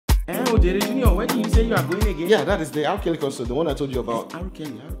No, Jerry Junior, where did you say you are going again? Yeah, that is the R.Kelly concert, the one I told you about.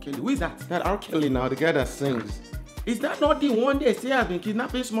 R.Kelly. Who is that? That R.Kelly now, the guy that sings. Is that not the one they say has been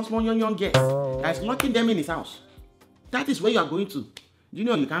kidnapping small young girls? That's locking them in his house. That is where you are going to.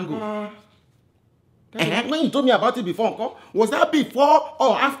 Junior, you can't go. When you told me about it before, Uncle, was that before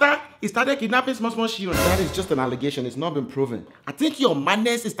or after he started kidnapping small children? That is just an allegation. It's not been proven. I think your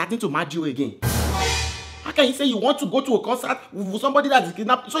madness is starting to mad you again. How can you say you want to go to a concert with somebody that is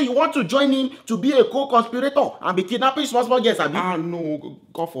kidnapped? So you want to join him to be a co-conspirator and be kidnapping small girls? No,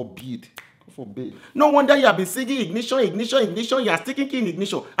 God forbid. God forbid. No wonder you have been singing ignition. You are sticking key in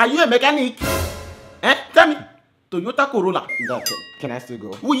ignition. Are you a mechanic? Tell me. Toyota Corolla. Can I still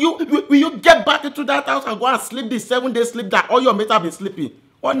go? Will you get back into that house and go and sleep this 7-day sleep that all your mates have been sleeping?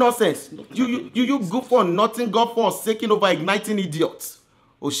 What nonsense? You go for nothing, God forsaken over igniting idiots.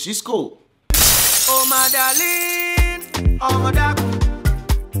 Oshisko. Oh my darling, oh my darling.